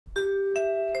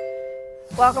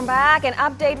Welcome back. An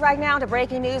update right now to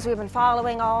breaking news we've been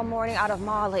following all morning out of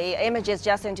Mali. Images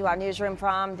just into our newsroom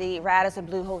from the Radisson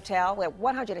Blu Hotel, where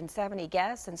 170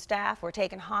 guests and staff were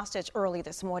taken hostage early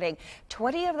this morning.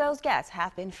 20 of those guests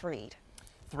have been freed.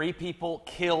 3 people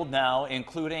killed now,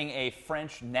 including a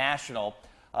French national.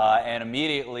 And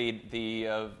immediately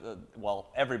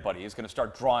everybody is going to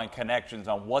start drawing connections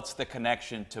on what's the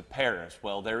connection to Paris.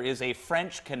 Well, there is a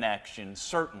French connection,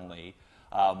 certainly.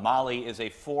 Mali is a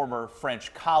former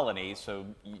French colony, so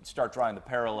you start drawing the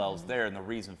parallels there. And the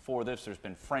reason for this, there's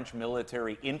been French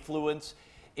military influence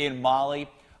in Mali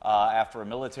after a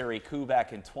military coup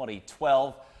back in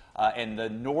 2012. And the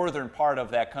northern part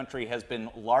of that country has been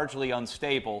largely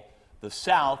unstable. The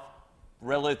south,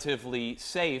 relatively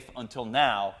safe until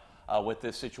now with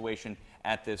this situation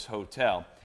at this hotel.